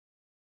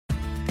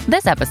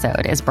This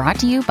episode is brought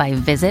to you by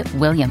Visit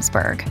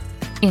Williamsburg.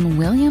 In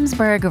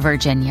Williamsburg,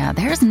 Virginia,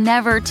 there's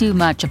never too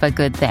much of a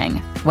good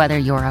thing. Whether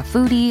you're a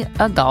foodie,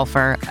 a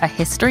golfer, a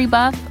history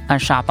buff, a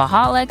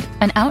shopaholic,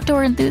 an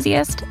outdoor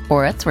enthusiast,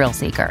 or a thrill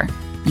seeker,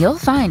 you'll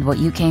find what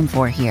you came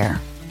for here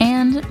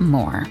and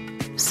more.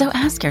 So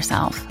ask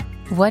yourself,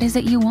 what is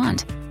it you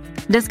want?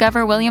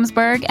 Discover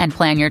Williamsburg and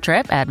plan your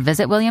trip at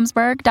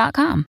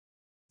visitwilliamsburg.com.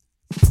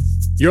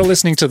 You're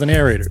listening to The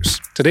Narrators.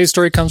 Today's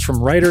story comes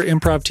from writer,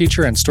 improv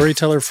teacher, and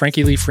storyteller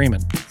Frankie Lee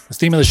Freeman. The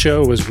theme of the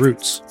show was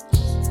Roots.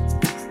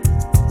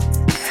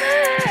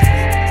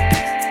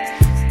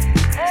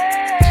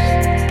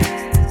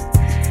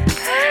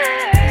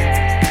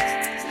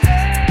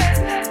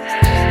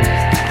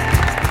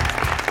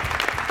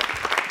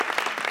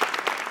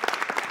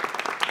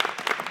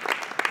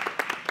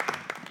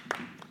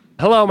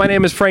 Hello, my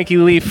name is Frankie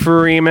Lee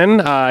Freeman.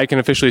 I can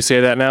officially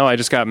say that now. I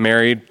just got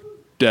married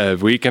a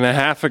week and a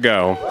half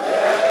ago.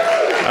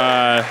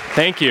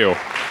 Thank you.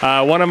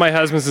 One of my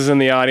husbands is in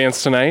the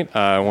audience tonight,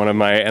 one of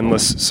my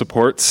endless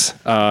supports.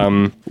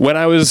 When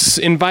I was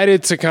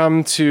invited to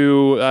come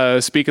to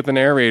speak at the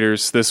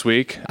Narrators this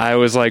week, I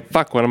was like,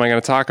 fuck, what am I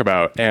going to talk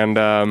about? And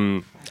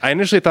I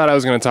initially thought I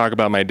was going to talk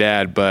about my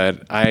dad,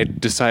 but I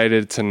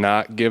decided to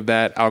not give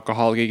that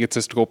alcoholic,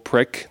 egotistical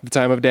prick the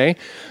time of day.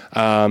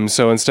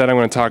 So instead, I'm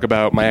going to talk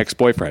about my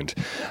ex-boyfriend.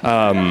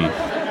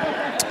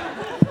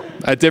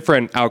 A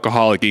different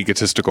alcoholic,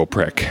 egotistical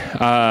prick.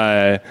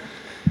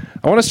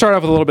 I want to start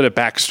off with a little bit of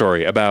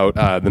backstory about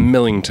the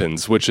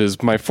Millingtons, which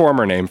is my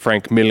former name,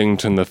 Frank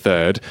Millington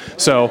III.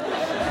 So,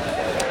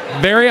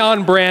 very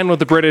on brand with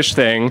the British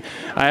thing.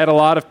 I had a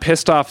lot of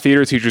pissed off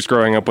theater teachers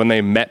growing up when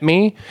they met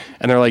me,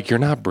 and they're like, "You're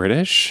not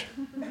British?"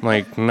 I'm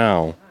like,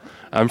 "No,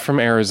 I'm from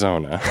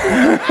Arizona."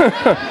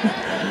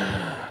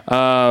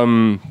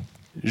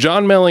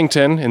 John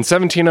Millington, in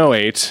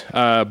 1708,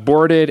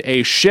 boarded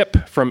a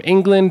ship from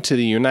England to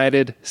the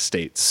United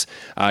States.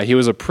 He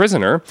was a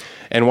prisoner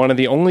and one of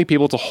the only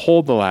people to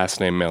hold the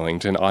last name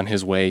Millington on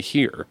his way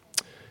here.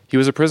 He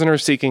was a prisoner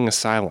seeking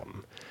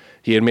asylum.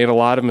 He had made a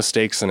lot of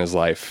mistakes in his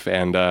life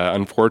and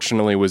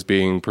unfortunately was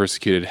being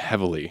persecuted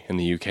heavily in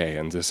the UK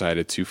and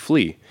decided to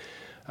flee.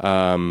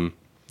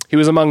 He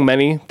was among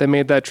many that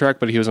made that trek,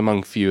 but he was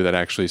among few that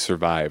actually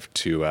survived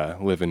to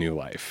live a new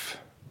life.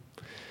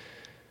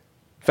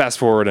 Fast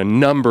forward a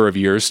number of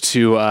years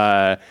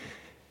to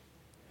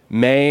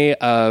May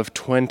of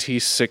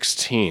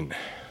 2016.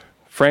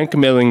 Frank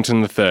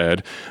Millington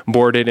III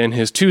boarded in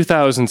his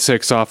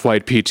 2006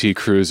 Off-White PT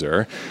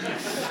Cruiser,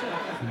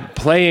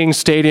 playing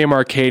Stadium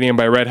Arcadium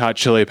by Red Hot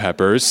Chili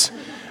Peppers,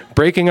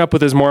 breaking up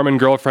with his Mormon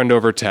girlfriend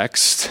over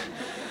text,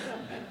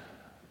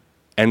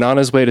 and on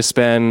his way to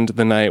spend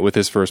the night with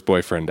his first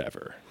boyfriend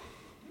ever.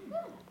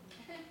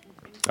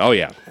 Oh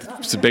yeah,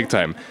 it's a big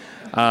time.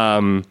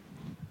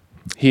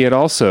 He had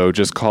also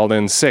just called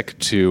in sick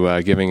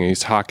to giving a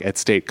talk at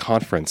state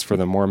conference for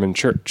the Mormon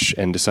Church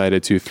and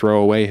decided to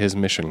throw away his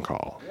mission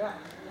call. Yeah.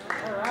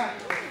 All right.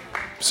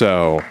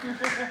 So,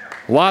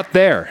 a lot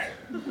there.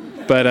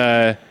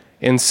 But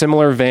in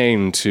similar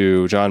vein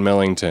to John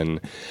Millington,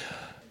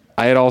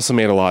 I had also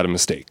made a lot of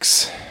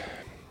mistakes.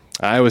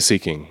 I was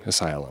seeking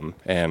asylum,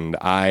 and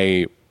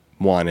I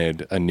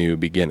wanted a new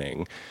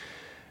beginning.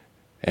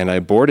 And I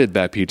boarded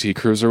that PT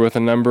Cruiser with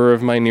a number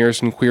of my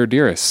nearest and queer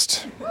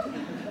dearest.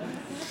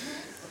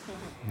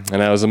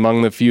 And I was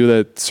among the few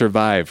that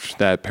survived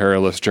that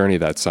perilous journey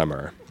that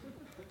summer.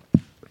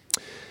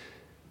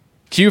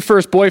 Cue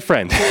first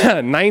boyfriend,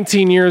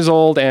 19 years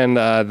old, and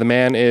the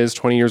man is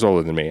 20 years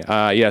older than me.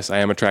 Yes, I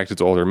am attracted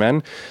to older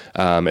men.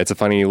 It's a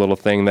funny little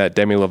thing that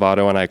Demi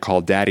Lovato and I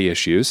call daddy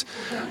issues.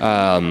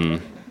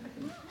 And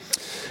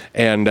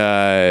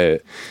I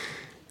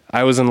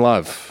was in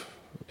love.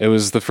 It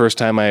was the first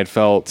time I had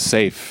felt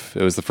safe.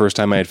 It was the first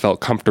time I had felt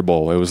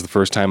comfortable. It was the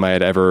first time I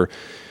had ever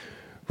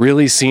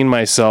really seen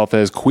myself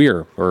as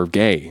queer or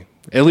gay,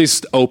 at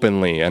least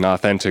openly and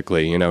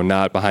authentically,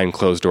 not behind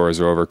closed doors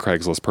or over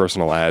Craigslist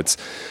personal ads,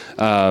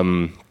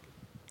 and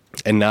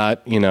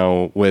not,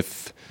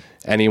 with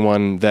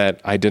anyone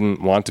that I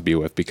didn't want to be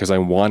with because I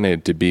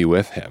wanted to be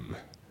with him.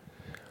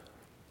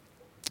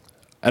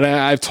 And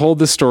I've told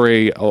this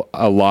story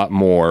a lot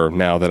more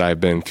now that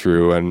I've been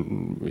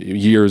through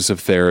years of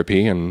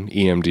therapy and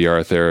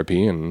EMDR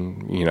therapy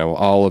and,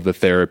 all of the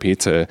therapy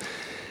to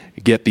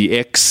get the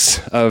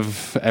icks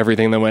of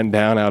everything that went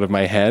down out of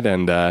my head.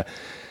 And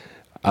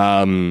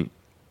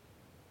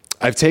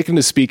I've taken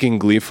to speaking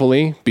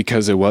gleefully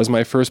because it was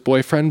my first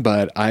boyfriend,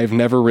 but I've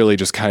never really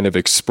just kind of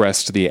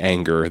expressed the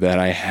anger that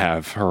I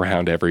have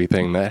around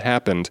everything that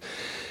happened.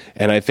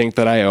 And I think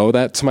that I owe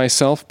that to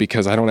myself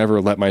because I don't ever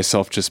let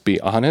myself just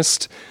be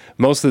honest.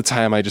 Most of the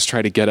time, I just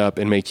try to get up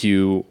and make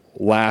you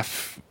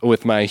laugh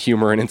with my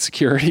humor and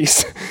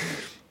insecurities.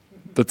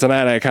 But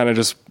tonight, I kind of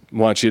just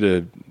want you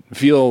to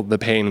feel the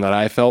pain that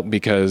I felt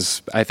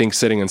because I think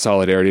sitting in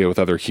solidarity with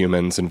other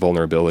humans and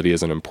vulnerability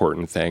is an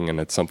important thing, and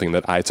it's something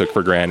that I took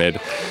for granted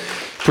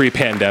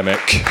pre-pandemic.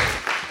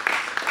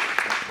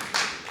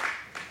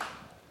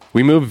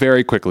 We moved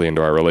very quickly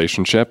into our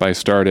relationship. I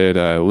started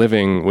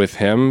living with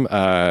him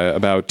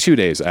about 2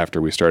 days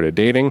after we started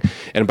dating.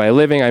 And by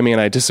living, I mean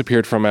I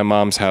disappeared from my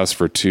mom's house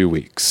for 2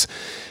 weeks.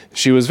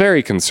 She was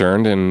very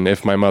concerned, and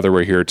if my mother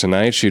were here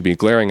tonight, she'd be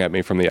glaring at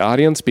me from the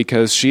audience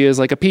because she is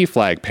like a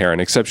P-flag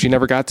parent, except she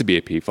never got to be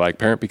a P-flag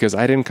parent because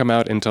I didn't come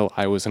out until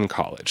I was in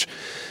college.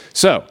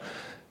 So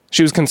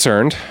she was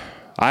concerned.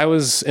 I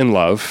was in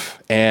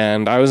love,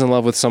 and I was in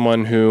love with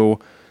someone who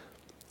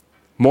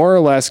more or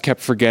less kept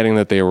forgetting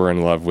that they were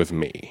in love with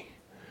me.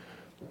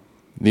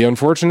 The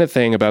unfortunate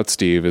thing about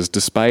Steve is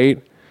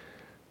despite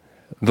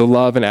the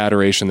love and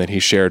adoration that he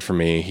shared for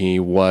me, he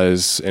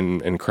was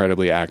an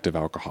incredibly active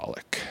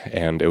alcoholic.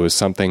 And it was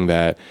something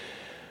that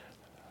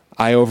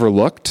I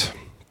overlooked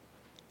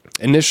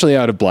initially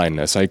out of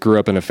blindness. I grew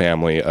up in a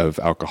family of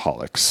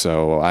alcoholics,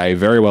 so I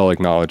very well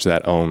acknowledge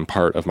that own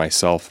part of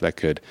myself that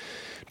could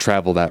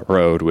travel that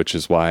road, which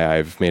is why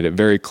I've made it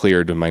very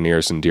clear to my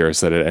nearest and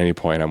dearest that at any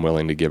point I'm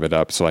willing to give it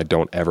up so I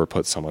don't ever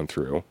put someone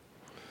through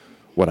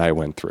what I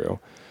went through.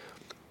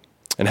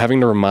 And having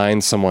to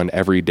remind someone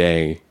every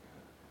day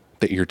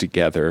that you're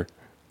together,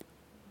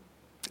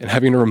 and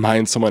having to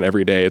remind someone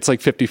every day, it's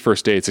like 50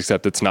 First Dates,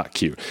 except it's not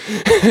cute.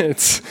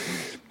 It's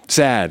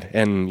sad,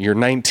 and you're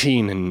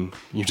 19 and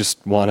you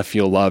just want to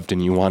feel loved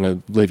and you want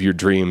to live your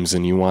dreams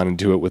and you want to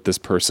do it with this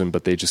person,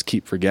 but they just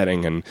keep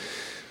forgetting. And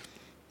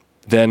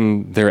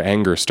then their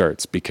anger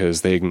starts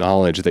because they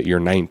acknowledge that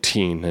you're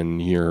 19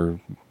 and you're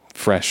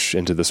fresh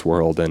into this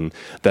world and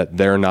that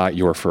they're not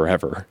your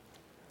forever.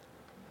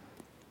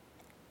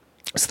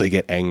 So they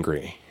get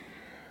angry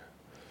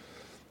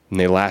and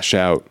they lash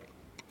out.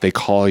 They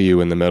call you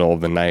in the middle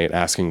of the night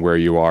asking where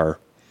you are.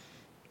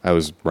 I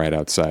was right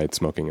outside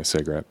smoking a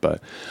cigarette,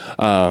 but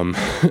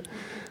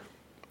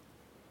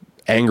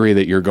angry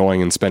that you're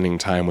going and spending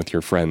time with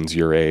your friends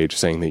your age,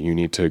 saying that you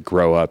need to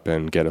grow up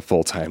and get a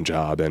full-time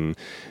job and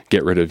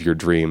get rid of your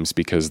dreams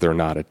because they're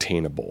not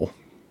attainable.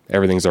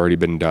 Everything's already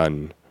been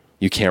done.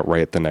 You can't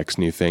write the next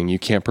new thing. You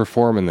can't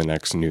perform in the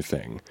next new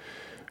thing.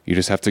 You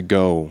just have to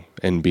go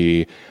and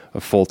be a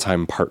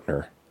full-time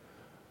partner.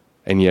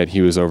 And yet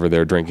he was over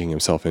there drinking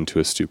himself into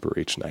a stupor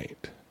each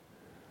night.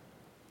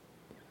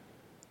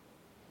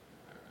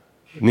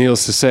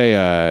 Needless to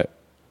say,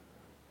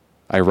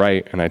 I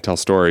write and I tell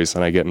stories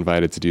and I get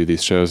invited to do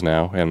these shows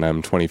now, and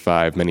I'm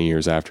 25 many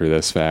years after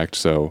this fact,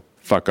 so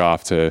fuck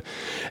off to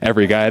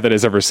every guy that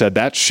has ever said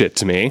that shit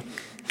to me.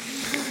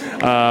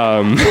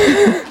 And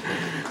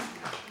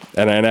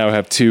I now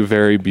have 2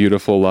 very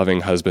beautiful,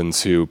 loving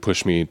husbands who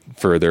push me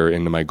further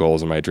into my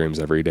goals and my dreams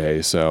every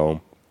day. So,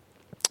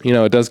 you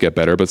know, it does get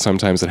better, but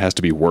sometimes it has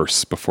to be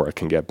worse before it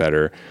can get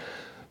better.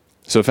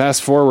 So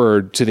fast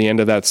forward to the end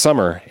of that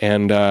summer,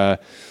 and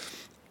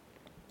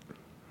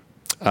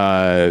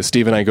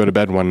Steve and I go to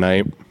bed one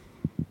night,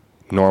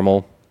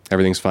 normal,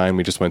 everything's fine.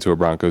 We just went to a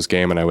Broncos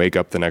game, and I wake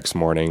up the next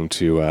morning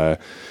to a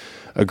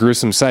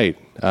gruesome sight.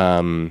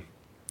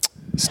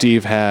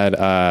 Steve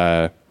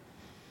had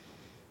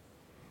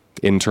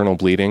internal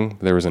bleeding.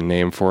 There was a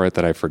name for it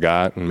that I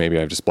forgot, and maybe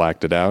I just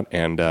blacked it out.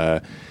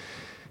 And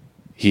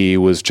he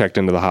was checked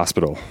into the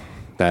hospital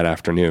that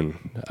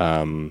afternoon.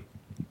 And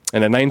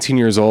at 19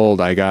 years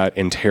old, I got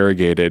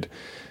interrogated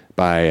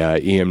by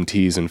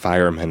EMTs and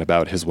firemen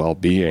about his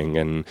well-being,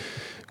 and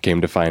came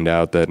to find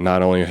out that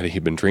not only had he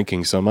been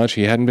drinking so much,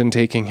 he hadn't been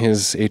taking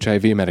his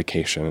HIV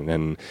medication.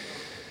 And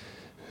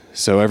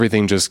so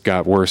everything just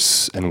got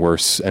worse and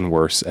worse and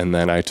worse. And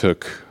then I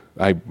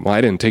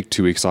didn't take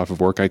 2 weeks off of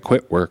work. I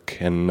quit work,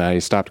 and I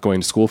stopped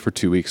going to school for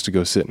 2 weeks to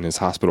go sit in his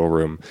hospital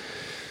room,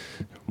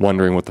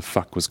 wondering what the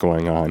fuck was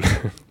going on.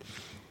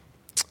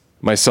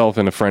 Myself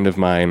and a friend of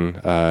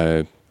mine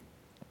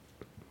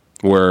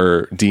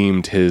were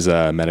deemed his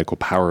medical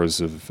powers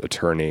of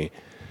attorney,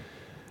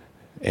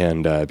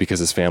 and because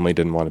his family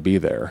didn't want to be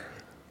there.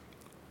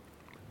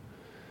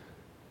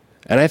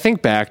 And I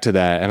think back to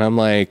that, and I'm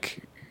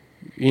like,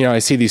 you know, I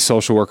see these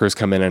social workers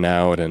come in and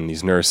out, and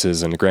these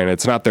nurses, and granted,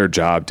 it's not their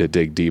job to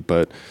dig deep,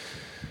 but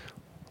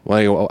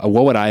like,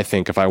 what would I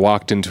think if I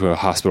walked into a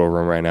hospital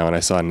room right now and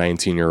I saw a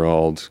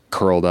 19-year-old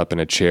curled up in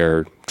a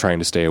chair trying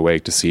to stay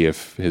awake to see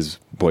if his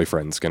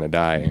boyfriend's going to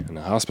die in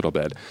a hospital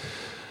bed?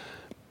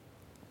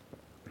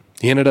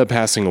 He ended up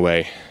passing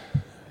away,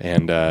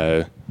 and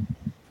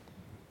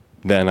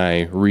then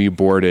I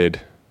reboarded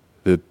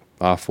the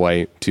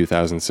Off-White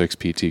 2006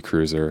 PT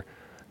Cruiser,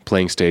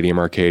 playing Stadium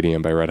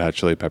Arcadium by Red Hot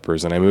Chili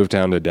Peppers, and I moved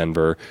down to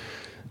Denver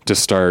to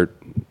start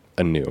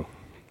anew.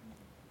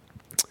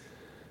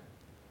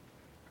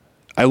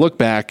 I look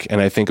back and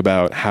I think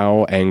about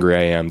how angry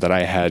I am that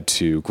I had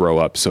to grow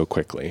up so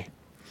quickly.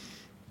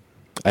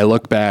 I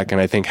look back and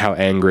I think how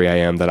angry I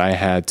am that I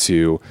had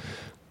to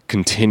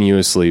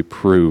continuously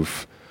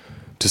prove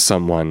to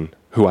someone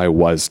who I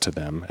was to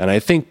them. And I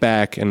think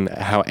back and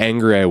how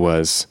angry I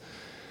was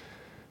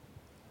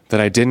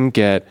that I didn't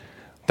get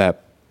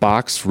that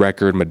boxed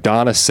record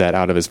Madonna set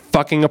out of his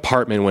fucking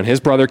apartment when his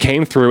brother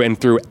came through and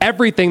threw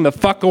everything the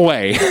fuck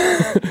away.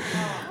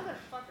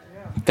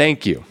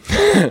 Thank you.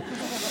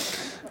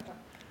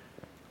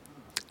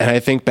 And I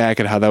think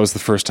back at how that was the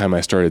first time I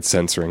started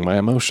censoring my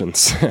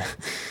emotions.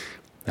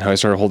 How I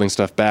started holding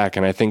stuff back.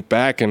 And I think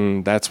back,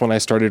 and that's when I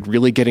started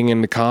really getting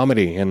into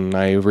comedy. And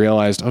I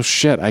realized, oh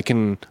shit, I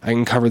can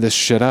cover this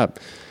shit up.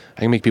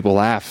 I can make people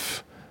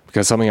laugh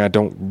because something I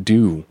don't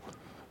do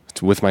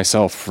with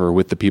myself or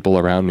with the people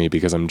around me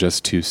because I'm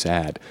just too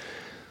sad.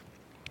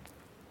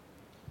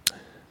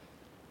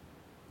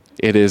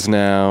 It is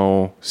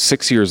now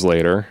 6 years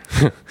later,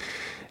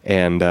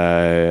 and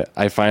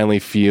I finally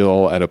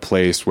feel at a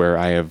place where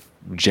I have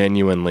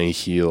genuinely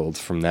healed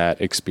from that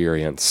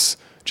experience,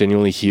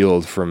 genuinely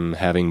healed from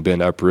having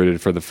been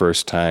uprooted for the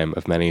first time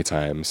of many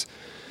times.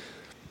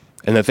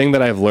 And the thing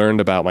that I've learned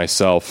about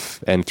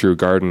myself and through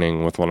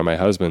gardening with one of my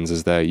husbands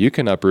is that you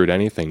can uproot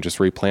anything, just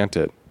replant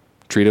it,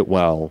 treat it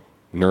well,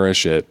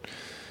 nourish it,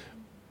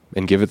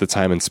 and give it the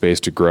time and space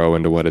to grow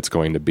into what it's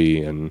going to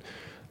be. And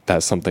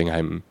that's something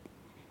I'm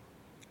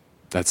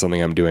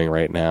doing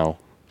right now.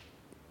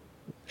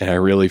 And I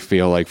really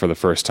feel like for the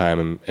first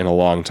time in a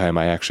long time,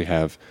 I actually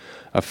have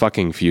a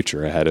fucking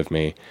future ahead of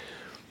me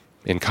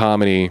in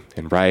comedy,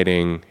 in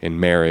writing, in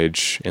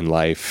marriage, in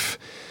life.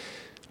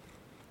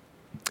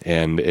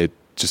 And it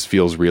just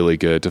feels really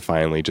good to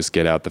finally just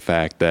get out the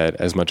fact that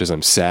as much as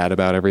I'm sad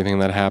about everything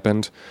that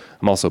happened,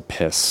 I'm also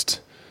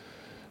pissed.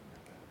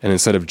 And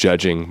instead of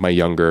judging my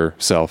younger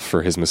self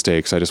for his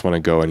mistakes, I just want to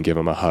go and give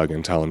him a hug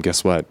and tell him,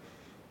 guess what?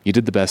 You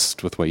did the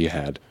best with what you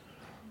had.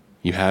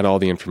 You had all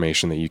the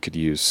information that you could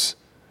use,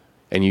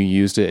 and you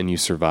used it and you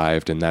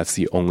survived, and that's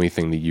the only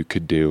thing that you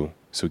could do.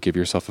 So give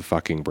yourself a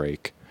fucking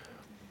break.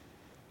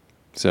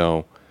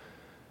 So,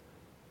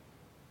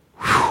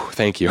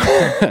 thank you.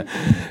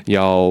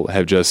 Y'all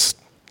have just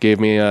gave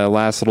me a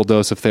last little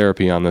dose of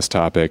therapy on this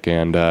topic,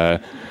 and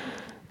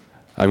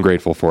I'm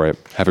grateful for it.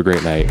 Have a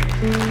great night.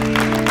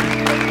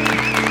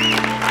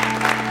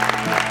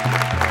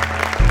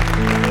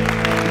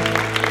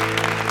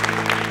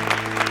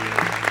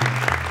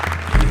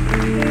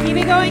 Keep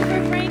it going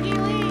for Frankie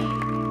Lee.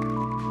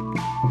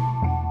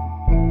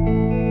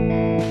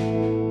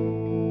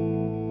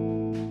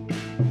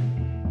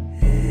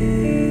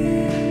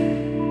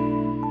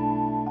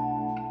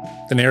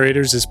 The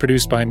Narrators is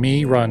produced by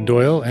me, Ron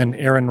Doyle, and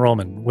Aaron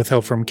Rollman, with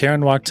help from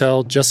Karen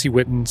Wachtel, Jesse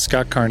Witten,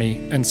 Scott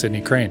Carney, and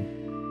Sydney Crane.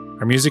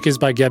 Our music is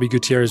by Gabby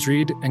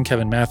Gutierrez-Reed and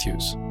Kevin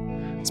Matthews.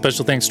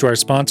 Special thanks to our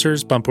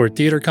sponsors, Bumport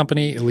Theater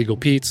Company, Illegal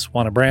Pete's,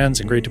 Wana Brands,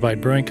 and Great Divide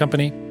Brewing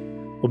Company.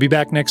 We'll be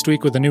back next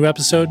week with a new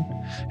episode.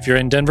 If you're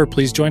in Denver,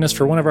 please join us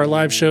for one of our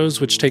live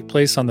shows, which take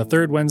place on the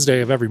third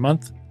Wednesday of every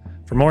month.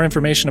 For more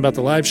information about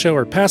the live show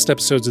or past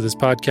episodes of this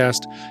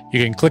podcast,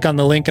 you can click on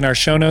the link in our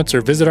show notes or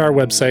visit our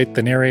website,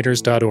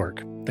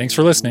 thenarrators.org. Thanks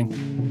for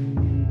listening.